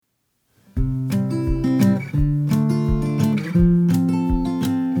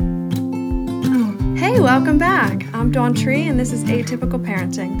Welcome back. I'm Dawn Tree, and this is Atypical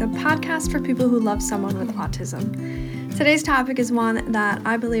Parenting, the podcast for people who love someone with autism. Today's topic is one that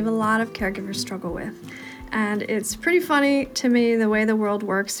I believe a lot of caregivers struggle with. And it's pretty funny to me the way the world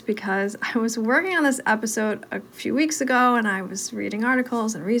works, because I was working on this episode a few weeks ago and I was reading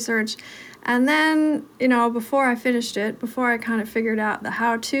articles and research. And then, before I finished it, before I kind of figured out the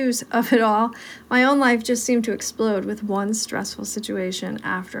how-tos of it all, my own life just seemed to explode with one stressful situation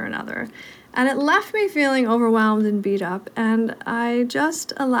after another. And it left me feeling overwhelmed and beat up. And I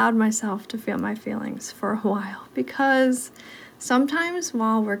just allowed myself to feel my feelings for a while, because sometimes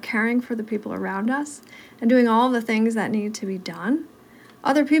while we're caring for the people around us and doing all the things that need to be done,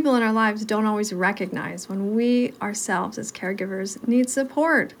 other people in our lives don't always recognize when we ourselves as caregivers need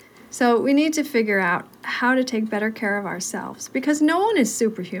support. So we need to figure out how to take better care of ourselves, because no one is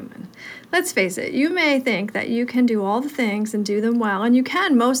superhuman. Let's face it, you may think that you can do all the things and do them well, and you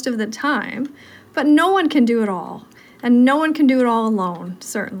can most of the time, but no one can do it all. And no one can do it all alone,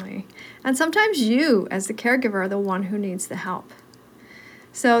 certainly. And sometimes you, as the caregiver, are the one who needs the help.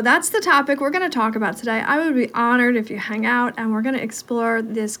 So that's the topic we're going to talk about today. I would be honored if you hang out, and we're going to explore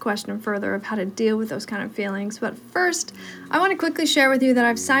this question further of how to deal with those kind of feelings. But first, I want to quickly share with you that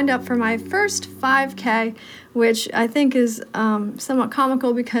I've signed up for my first 5K, which I think is somewhat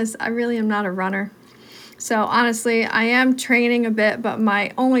comical because I really am not a runner. So honestly, I am training a bit, but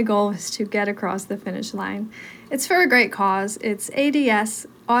my only goal is to get across the finish line. It's for a great cause. It's ADS,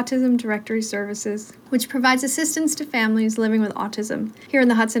 Autism Directory Services, which provides assistance to families living with autism here in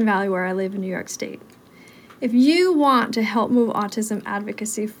the Hudson Valley, where I live in New York State. If you want to help move autism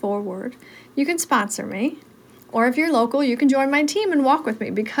advocacy forward, you can sponsor me. Or if you're local, you can join my team and walk with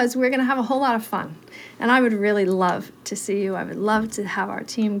me, because we're going to have a whole lot of fun. And I would really love to see you. I would love to have our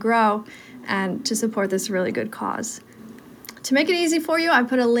team grow and to support this really good cause. To make it easy for you, I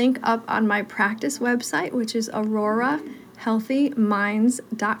put a link up on my practice website, which is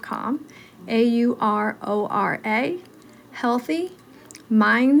aurorahealthyminds.com, AURORA, healthy,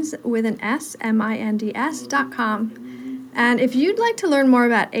 minds with an S, MINDS.com. And if you'd like to learn more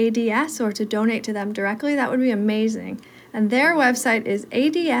about ADS or to donate to them directly, that would be amazing. And their website is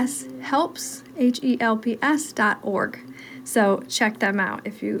adshelps, HELPS.org. So check them out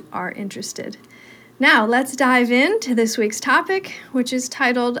if you are interested. Now, let's dive into this week's topic, which is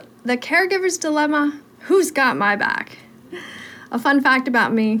titled, The Caregiver's Dilemma, Who's Got My Back? A fun fact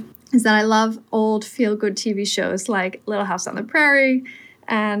about me is that I love old feel-good TV shows like Little House on the Prairie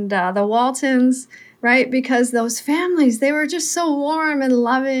and The Waltons, right? Because those families, they were just so warm and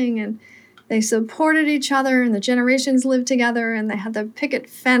loving, and they supported each other, and the generations lived together, and they had the picket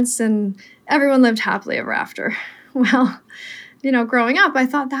fence, and everyone lived happily ever after. Well, growing up, I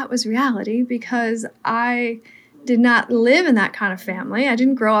thought that was reality because I did not live in that kind of family. I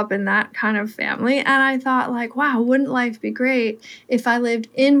didn't grow up in that kind of family. And I thought, wow, wouldn't life be great if I lived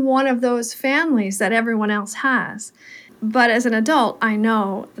in one of those families that everyone else has? But as an adult, I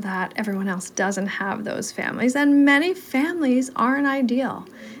know that everyone else doesn't have those families, and many families aren't ideal.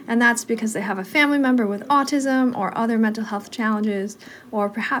 And that's because they have a family member with autism or other mental health challenges, or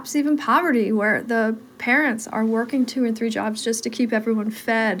perhaps even poverty, where the parents are working 2 and 3 jobs just to keep everyone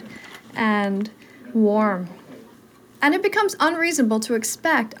fed and warm. And it becomes unreasonable to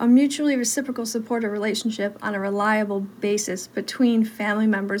expect a mutually reciprocal supportive relationship on a reliable basis between family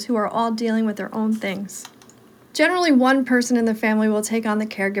members who are all dealing with their own things. Generally, one person in the family will take on the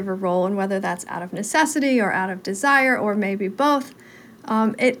caregiver role, and whether that's out of necessity or out of desire or maybe both,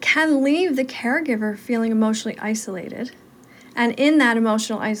 it can leave the caregiver feeling emotionally isolated. And in that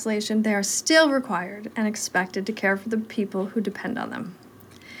emotional isolation, they are still required and expected to care for the people who depend on them.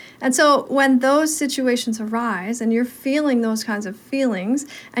 And so when those situations arise and you're feeling those kinds of feelings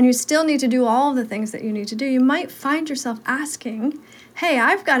and you still need to do all of the things that you need to do, you might find yourself asking, hey,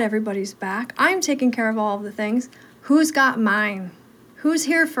 I've got everybody's back. I'm taking care of all of the things. Who's got mine? Who's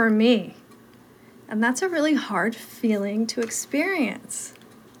here for me? And that's a really hard feeling to experience,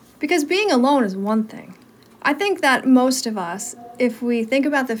 because being alone is one thing. I think that most of us, if we think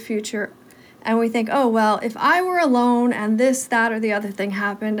about the future and we think, oh, well, if I were alone and this, that, or the other thing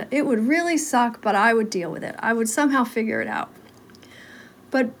happened, it would really suck, but I would deal with it. I would somehow figure it out.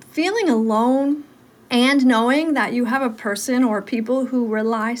 But feeling alone and knowing that you have a person or people who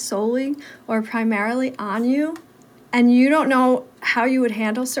rely solely or primarily on you, and you don't know how you would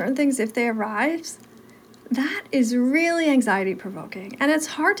handle certain things if they arise, that is really anxiety-provoking. And it's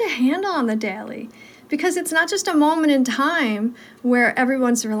hard to handle on the daily, because it's not just a moment in time where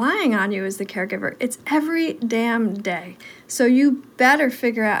everyone's relying on you as the caregiver. It's every damn day. So you better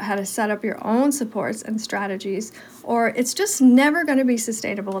figure out how to set up your own supports and strategies, or it's just never going to be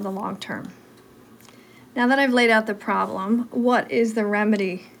sustainable in the long term. Now that I've laid out the problem, what is the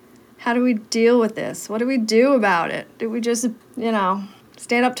remedy? How do we deal with this? What do we do about it? Do we just,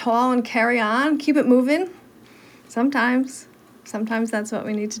 stand up tall and carry on, keep it moving? Sometimes that's what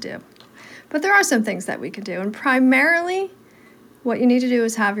we need to do. But there are some things that we can do, and primarily what you need to do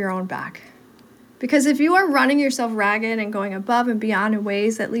is have your own back. Because if you are running yourself ragged and going above and beyond in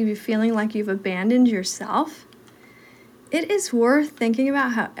ways that leave you feeling like you've abandoned yourself, it is worth thinking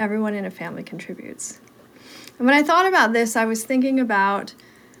about how everyone in a family contributes. And when I thought about this, I was thinking about,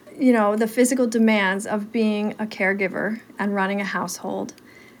 the physical demands of being a caregiver and running a household,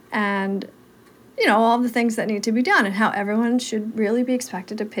 and all the things that need to be done, and how everyone should really be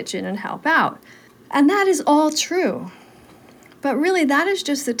expected to pitch in and help out. And that is all true. But really, that is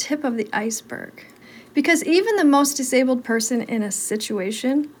just the tip of the iceberg. Because even the most disabled person in a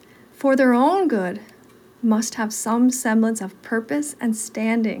situation, for their own good, must have some semblance of purpose and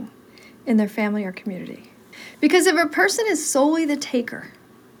standing in their family or community. Because if a person is solely the taker,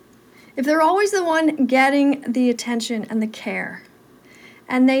 if they're always the one getting the attention and the care,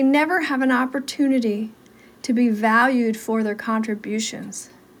 and they never have an opportunity to be valued for their contributions,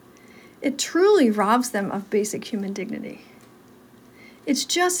 it truly robs them of basic human dignity. It's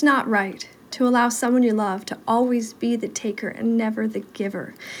just not right to allow someone you love to always be the taker and never the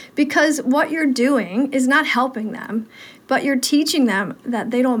giver. Because what you're doing is not helping them, but you're teaching them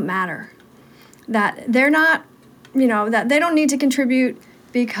that they don't matter. That they're not, that they don't need to contribute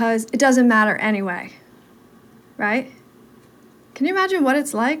because it doesn't matter anyway. Right? Can you imagine what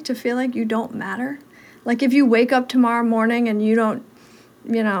it's like to feel like you don't matter? Like if you wake up tomorrow morning and you don't,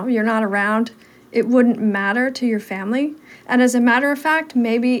 you're not around, it wouldn't matter to your family. And as a matter of fact,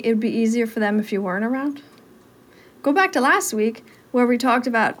 maybe it'd be easier for them if you weren't around. Go back to last week where we talked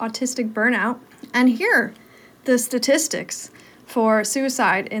about autistic burnout and hear the statistics for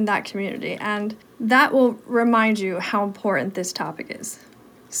suicide in that community. And that will remind you how important this topic is.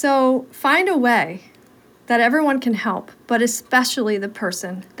 So find a way that everyone can help, but especially the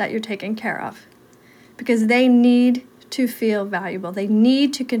person that you're taking care of, because they need to feel valuable. They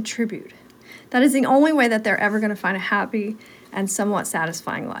need to contribute. That is the only way that they're ever going to find a happy and somewhat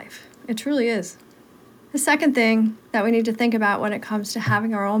satisfying life. It truly is. The second thing that we need to think about when it comes to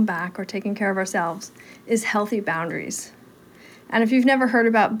having our own back or taking care of ourselves is healthy boundaries. And if you've never heard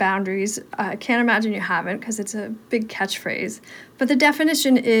about boundaries, I can't imagine you haven't because it's a big catchphrase. But the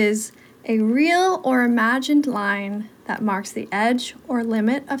definition is a real or imagined line that marks the edge or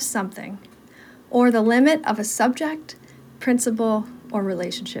limit of something, or the limit of a subject, principle, or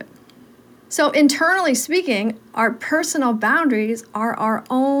relationship. So internally speaking, our personal boundaries are our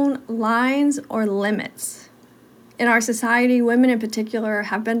own lines or limits. In our society, women in particular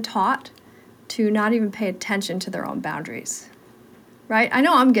have been taught to not even pay attention to their own boundaries, right? I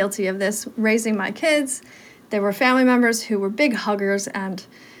know I'm guilty of this. Raising my kids, there were family members who were big huggers, and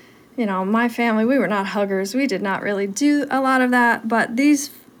my family, we were not huggers. We did not really do a lot of that, but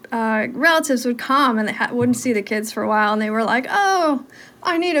these relatives would come and they wouldn't see the kids for a while, and they were like, "Oh,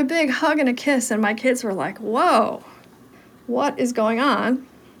 I need a big hug and a kiss." And my kids were like, "Whoa, what is going on?"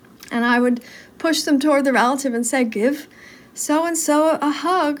 And I would push them toward the relative and say, "Give so-and-so a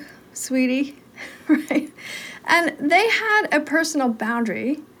hug, sweetie," right? And they had a personal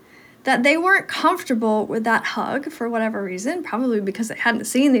boundary that they weren't comfortable with that hug for whatever reason, probably because they hadn't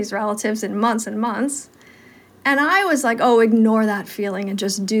seen these relatives in months and months. And I was like, "Oh, ignore that feeling and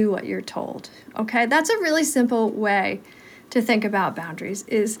just do what you're told." Okay, that's a really simple way to think about boundaries.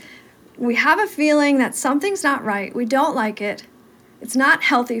 Is we have a feeling that something's not right, we don't like it, it's not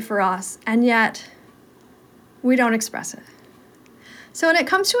healthy for us, and yet we don't express it. So when it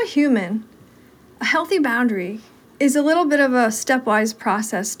comes to a human, a healthy boundary is a little bit of a stepwise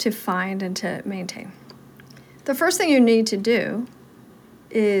process to find and to maintain. The first thing you need to do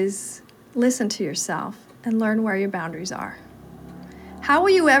is listen to yourself and learn where your boundaries are. How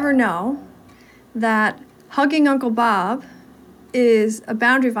will you ever know that hugging Uncle Bob is a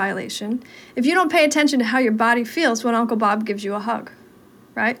boundary violation if you don't pay attention to how your body feels when Uncle Bob gives you a hug,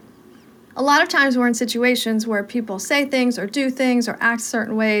 right? A lot of times we're in situations where people say things or do things or act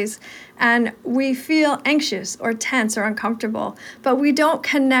certain ways, and we feel anxious or tense or uncomfortable, but we don't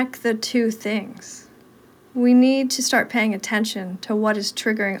connect the two things. We need to start paying attention to what is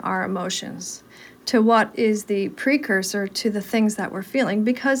triggering our emotions, to what is the precursor to the things that we're feeling,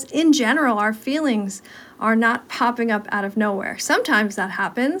 because in general, our feelings are not popping up out of nowhere. Sometimes that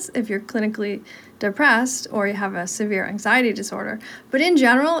happens if you're clinically depressed or you have a severe anxiety disorder, but in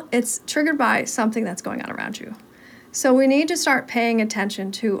general, it's triggered by something that's going on around you. So we need to start paying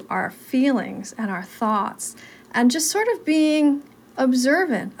attention to our feelings and our thoughts and just sort of being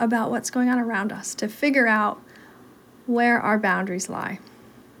observant about what's going on around us to figure out where our boundaries lie.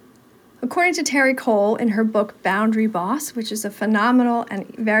 According to Terry Cole in her book Boundary Boss, which is a phenomenal and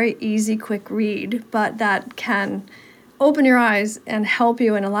very easy, quick read, but that can open your eyes and help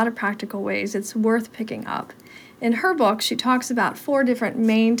you in a lot of practical ways, it's worth picking up. In her book, she talks about 4 different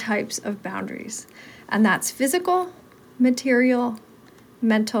main types of boundaries, and that's physical, material,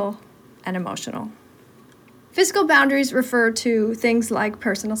 mental, and emotional. Physical boundaries refer to things like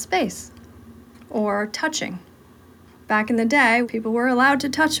personal space or touching. Back in the day, people were allowed to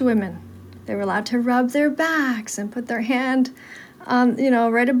touch women. They were allowed to rub their backs and put their hand on,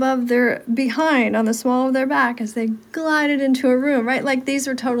 right above their behind on the small of their back as they glided into a room, right? Like these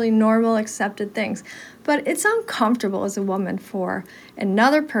were totally normal, accepted things. But it's uncomfortable as a woman for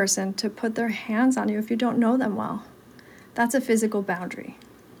another person to put their hands on you if you don't know them well. That's a physical boundary.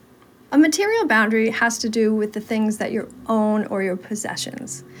 A material boundary has to do with the things that you own or your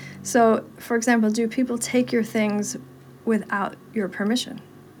possessions. So, for example, do people take your things without your permission?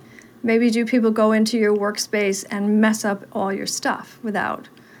 Maybe do people go into your workspace and mess up all your stuff without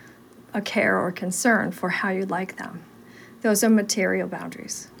a care or concern for how you like them? Those are material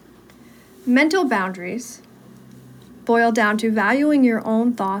boundaries. Mental boundaries boil down to valuing your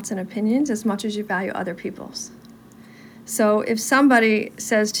own thoughts and opinions as much as you value other people's. So if somebody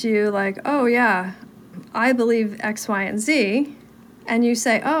says to you like, oh yeah, I believe X, Y, and Z, and you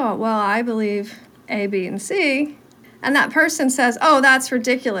say, oh, well, I believe A, B, and C, and that person says, oh, that's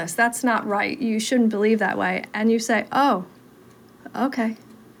ridiculous, that's not right, you shouldn't believe that way, and you say, oh, okay.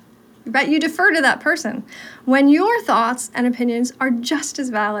 But you defer to that person when your thoughts and opinions are just as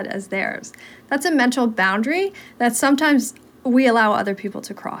valid as theirs. That's a mental boundary that sometimes we allow other people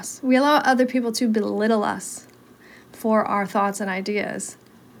to cross. We allow other people to belittle us for our thoughts and ideas.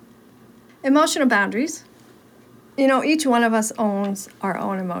 Emotional boundaries. Each one of us owns our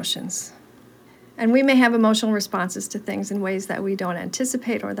own emotions. And we may have emotional responses to things in ways that we don't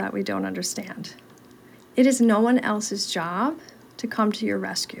anticipate or that we don't understand. It is no one else's job to come to your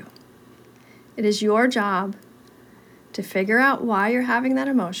rescue. It is your job to figure out why you're having that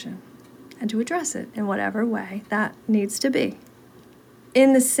emotion and to address it in whatever way that needs to be.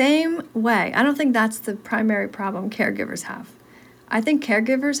 In the same way, I don't think that's the primary problem caregivers have. I think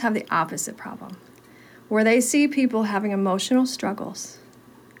caregivers have the opposite problem, where they see people having emotional struggles,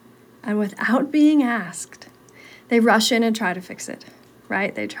 and without being asked, they rush in and try to fix it,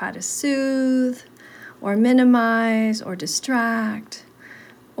 right? They try to soothe or minimize or distract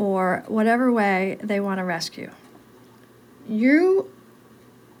or whatever way they want to rescue. You,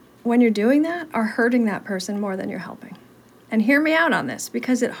 when you're doing that, are hurting that person more than you're helping. And hear me out on this,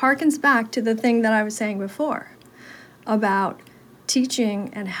 because it harkens back to the thing that I was saying before about teaching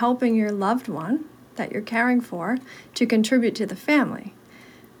and helping your loved one that you're caring for to contribute to the family.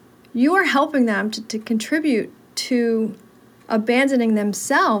 You are helping them to contribute to abandoning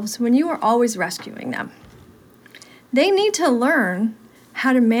themselves when you are always rescuing them. They need to learn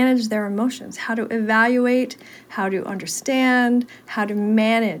how to manage their emotions, how to evaluate, how to understand, how to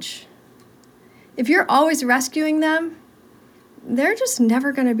manage. If you're always rescuing them, they're just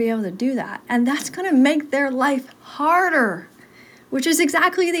never going to be able to do that. And that's going to make their life harder, which is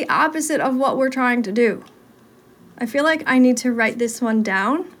exactly the opposite of what we're trying to do. I feel like I need to write this one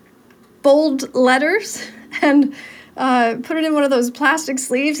down, bold letters, and put it in one of those plastic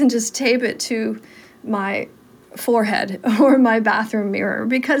sleeves and just tape it to my forehead or my bathroom mirror,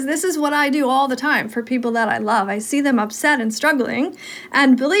 because this is what I do all the time for people that I love. I see them upset and struggling,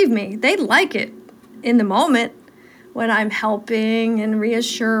 and believe me, they like it in the moment when I'm helping and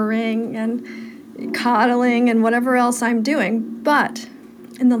reassuring and coddling and whatever else I'm doing. But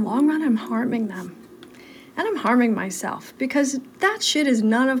in the long run, I'm harming them. And I'm harming myself, because that shit is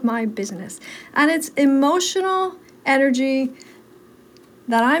none of my business. And it's emotional energy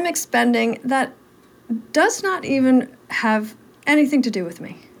that I'm expending that does not even have anything to do with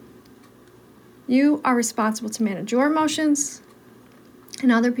me. You are responsible to manage your emotions,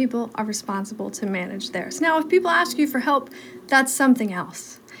 and other people are responsible to manage theirs. Now, if people ask you for help, that's something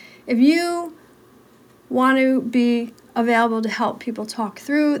else. If you want to be available to help people talk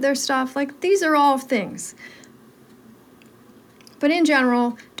through their stuff, like, these are all things. But in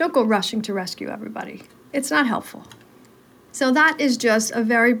general, don't go rushing to rescue everybody. It's not helpful. So that is just a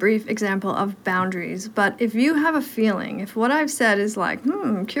very brief example of boundaries. But if you have a feeling, if what I've said is like,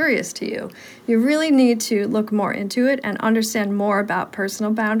 curious to you, you really need to look more into it and understand more about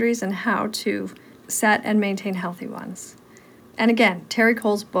personal boundaries and how to set and maintain healthy ones. And again, Terry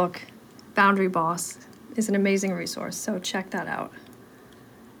Cole's book, Boundary Boss, is an amazing resource, so check that out.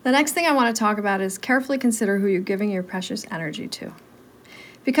 The next thing I want to talk about is carefully consider who you're giving your precious energy to.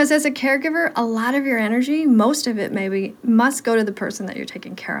 Because as a caregiver, a lot of your energy, most of it maybe, must go to the person that you're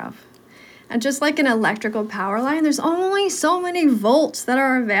taking care of. And just like an electrical power line, there's only so many volts that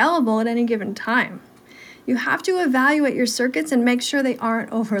are available at any given time. You have to evaluate your circuits and make sure they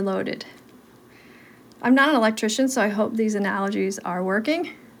aren't overloaded. I'm not an electrician, so I hope these analogies are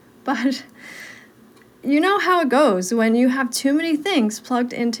working, but you know how it goes when you have too many things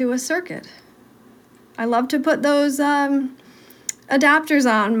plugged into a circuit. I love to put those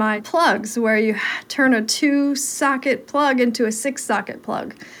adapters on my plugs where you turn a 2-socket plug into a 6-socket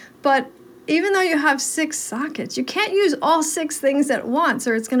plug. But even though you have 6 sockets, you can't use all 6 things at once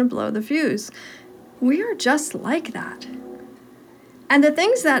or it's going to blow the fuse. We are just like that. And the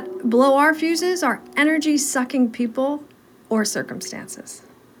things that blow our fuses are energy-sucking people or circumstances.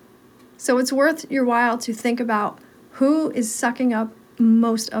 So it's worth your while to think about who is sucking up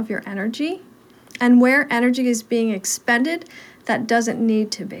most of your energy and where energy is being expended that doesn't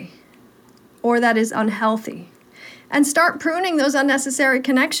need to be or that is unhealthy. And start pruning those unnecessary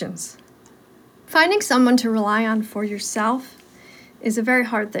connections. Finding someone to rely on for yourself is a very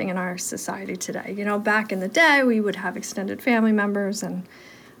hard thing in our society today. You know, back in the day, we would have extended family members and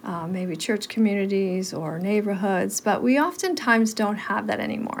maybe church communities or neighborhoods, but we oftentimes don't have that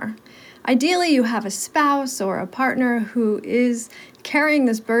anymore. Ideally, you have a spouse or a partner who is carrying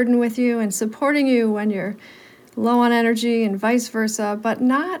this burden with you and supporting you when you're low on energy and vice versa, but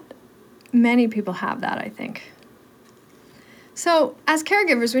not many people have that, I think. So as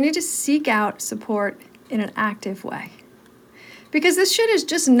caregivers, we need to seek out support in an active way. Because this shit is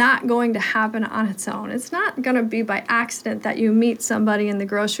just not going to happen on its own. It's not going to be by accident that you meet somebody in the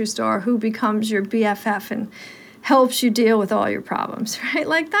grocery store who becomes your BFF and helps you deal with all your problems, right?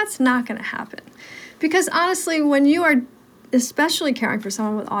 Like, that's not going to happen. Because honestly, when you are especially caring for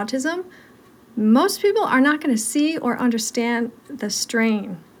someone with autism, most people are not going to see or understand the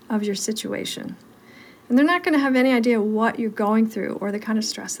strain of your situation. And they're not going to have any idea what you're going through or the kind of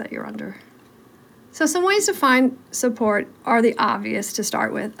stress that you're under. So some ways to find support are the obvious to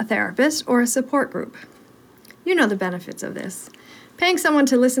start with: a therapist or a support group. You know the benefits of this. Paying someone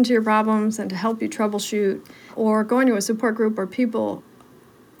to listen to your problems and to help you troubleshoot, or going to a support group where people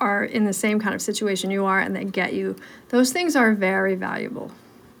are in the same kind of situation you are and they get you. Those things are very valuable.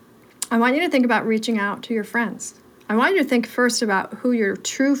 I want you to think about reaching out to your friends. I want you to think first about who your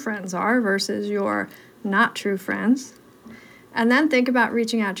true friends are versus your not true friends. And then think about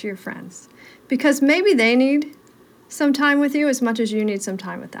reaching out to your friends. Because maybe they need some time with you as much as you need some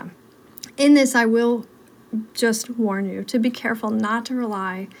time with them. In this, I will just warn you to be careful not to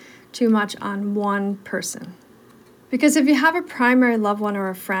rely too much on one person. Because if you have a primary loved one or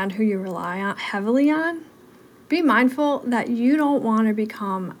a friend who you rely heavily on, be mindful that you don't want to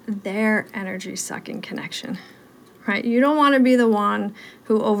become their energy-sucking connection, right? You don't want to be the one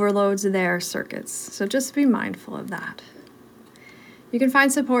who overloads their circuits. So just be mindful of that. You can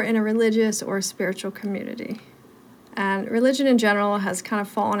find support in a religious or spiritual community. And religion in general has kind of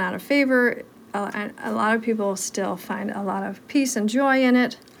fallen out of favor. And a lot of people still find a lot of peace and joy in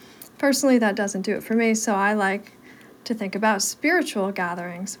it. Personally, that doesn't do it for me, so I like to think about spiritual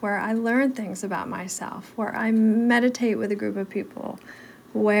gatherings where I learn things about myself, where I meditate with a group of people,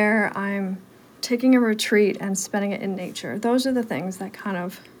 where I'm taking a retreat and spending it in nature. Those are the things that kind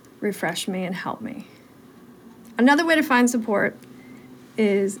of refresh me and help me. Another way to find support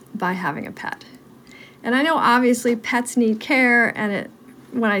is by having a pet. And I know obviously pets need care, and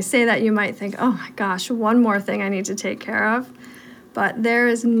when I say that you might think, oh my gosh, one more thing I need to take care of. But there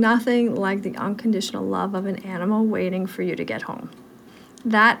is nothing like the unconditional love of an animal waiting for you to get home.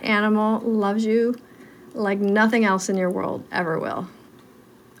 That animal loves you like nothing else in your world ever will.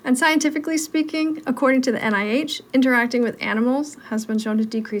 And scientifically speaking, according to the NIH, interacting with animals has been shown to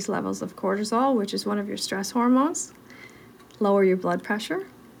decrease levels of cortisol, which is one of your stress hormones, lower your blood pressure,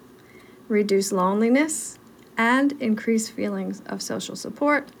 reduce loneliness, and increase feelings of social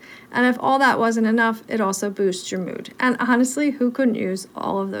support. And if all that wasn't enough, it also boosts your mood. And honestly, who couldn't use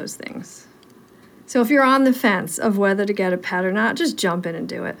all of those things? So if you're on the fence of whether to get a pet or not, just jump in and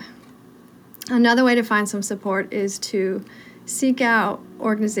do it. Another way to find some support is to seek out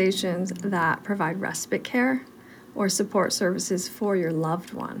organizations that provide respite care or support services for your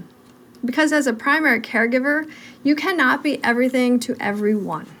loved one. Because as a primary caregiver, you cannot be everything to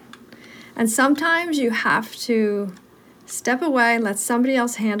everyone. And sometimes you have to step away and let somebody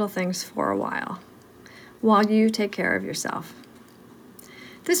else handle things for a while you take care of yourself.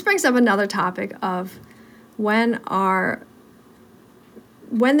 This brings up another topic of when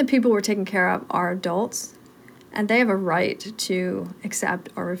the people we're taking care of are adults and they have a right to accept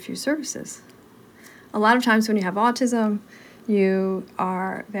or refuse services. A lot of times when you have autism, you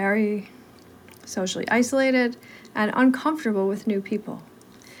are very socially isolated and uncomfortable with new people.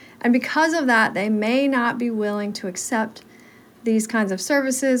 And because of that, they may not be willing to accept these kinds of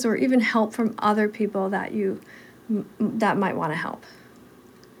services or even help from other people that might want to help.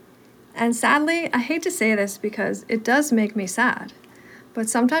 And sadly, I hate to say this because it does make me sad, but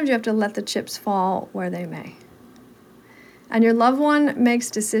sometimes you have to let the chips fall where they may. And your loved one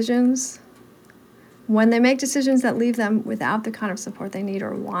makes decisions. When they make decisions that leave them without the kind of support they need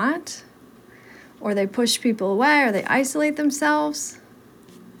or want, or they push people away, or they isolate themselves,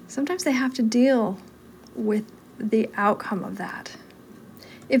 sometimes they have to deal with the outcome of that.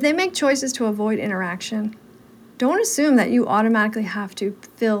 If they make choices to avoid interaction, don't assume that you automatically have to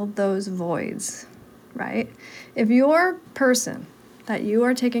fill those voids, right? If your person that you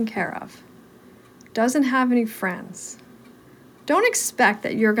are taking care of doesn't have any friends, don't expect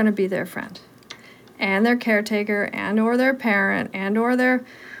that you're going to be their friend and their caretaker and or their parent and or their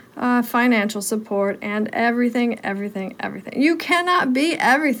financial support and everything. You cannot be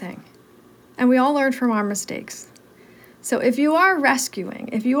everything. And we all learn from our mistakes. So if you are rescuing,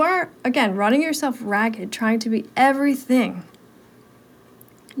 if you are, again, running yourself ragged, trying to be everything,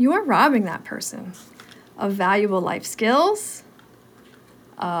 you are robbing that person of valuable life skills,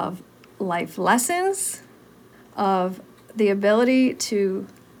 of life lessons, of the ability to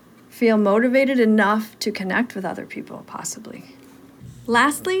feel motivated enough to connect with other people, possibly.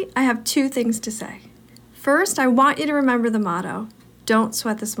 Lastly, I have 2 things to say. First, I want you to remember the motto, don't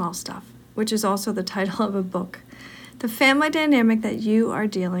sweat the small stuff, which is also the title of a book. The family dynamic that you are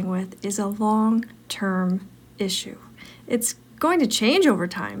dealing with is a long-term issue. It's going to change over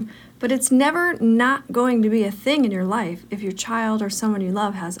time, but it's never not going to be a thing in your life if your child or someone you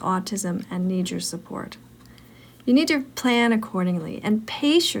love has autism and needs your support. You need to plan accordingly and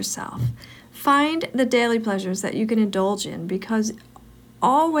pace yourself. Find the daily pleasures that you can indulge in, because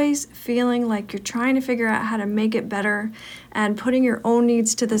always feeling like you're trying to figure out how to make it better and putting your own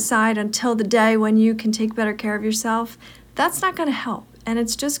needs to the side until the day when you can take better care of yourself, that's not going to help. And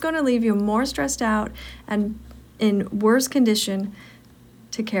it's just going to leave you more stressed out and in worse condition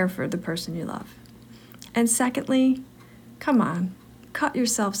to care for the person you love. And secondly, come on, cut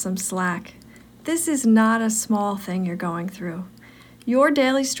yourself some slack. This is not a small thing you're going through. Your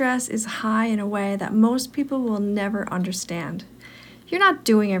daily stress is high in a way that most people will never understand. You're not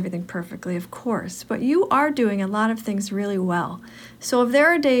doing everything perfectly, of course, but you are doing a lot of things really well. So if there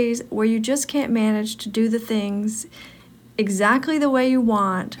are days where you just can't manage to do the things exactly the way you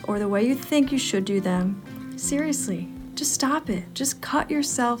want or the way you think you should do them, seriously, just stop it. Just cut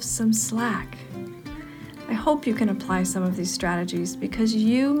yourself some slack. I hope you can apply some of these strategies because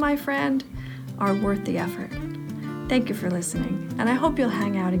you, my friend, are worth the effort. Thank you for listening, and I hope you'll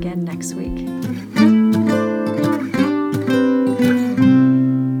hang out again next week.